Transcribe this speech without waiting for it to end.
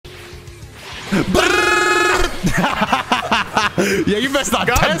Yeah, you best not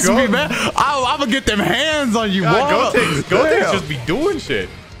test me, man. I'm gonna get them hands on you. Gotenks just be doing shit.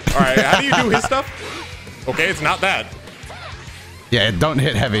 All right, how do you do his stuff? Okay, it's not that. Yeah, don't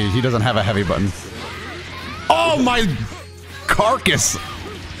hit heavy. He doesn't have a heavy button. Oh my carcass.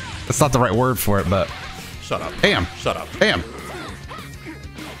 That's not the right word for it, but. Shut up. Damn. Shut up. Damn.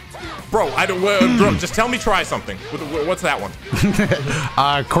 Bro, I don't. Bro, just tell me try something. What's that one?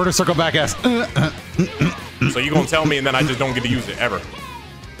 Quarter circle back S. So you gonna tell me and then I just don't get to use it ever?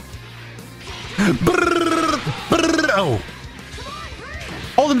 Oh.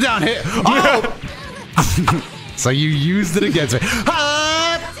 Hold him down. Hit. Oh. So you used it against me.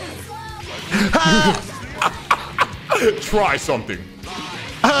 Try something.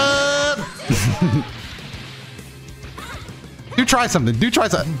 Do try something. Do try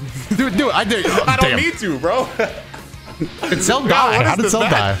something. Do it. I did. Oh, I don't need to, bro. Did Cell die? How did Cell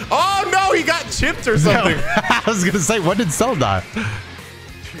die? Oh no, he got chipped or something. No, I was gonna say, when did Cell die?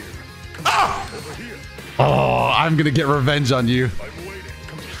 Oh, I'm gonna get revenge on you.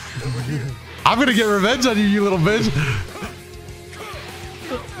 I'm gonna get revenge on you, you little bitch.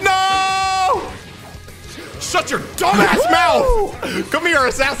 No! Shut your dumbass mouth! Come here,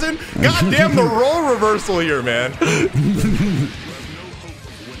 assassin. God damn the role reversal here, man.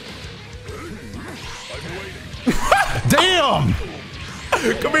 Damn!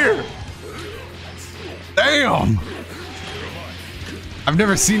 Come here. Damn! I've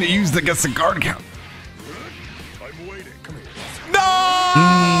never seen it used against a guard count.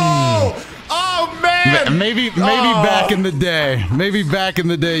 No! Oh man! Maybe back in the day. Maybe back in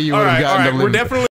the day you would have gotten to live. We're definitely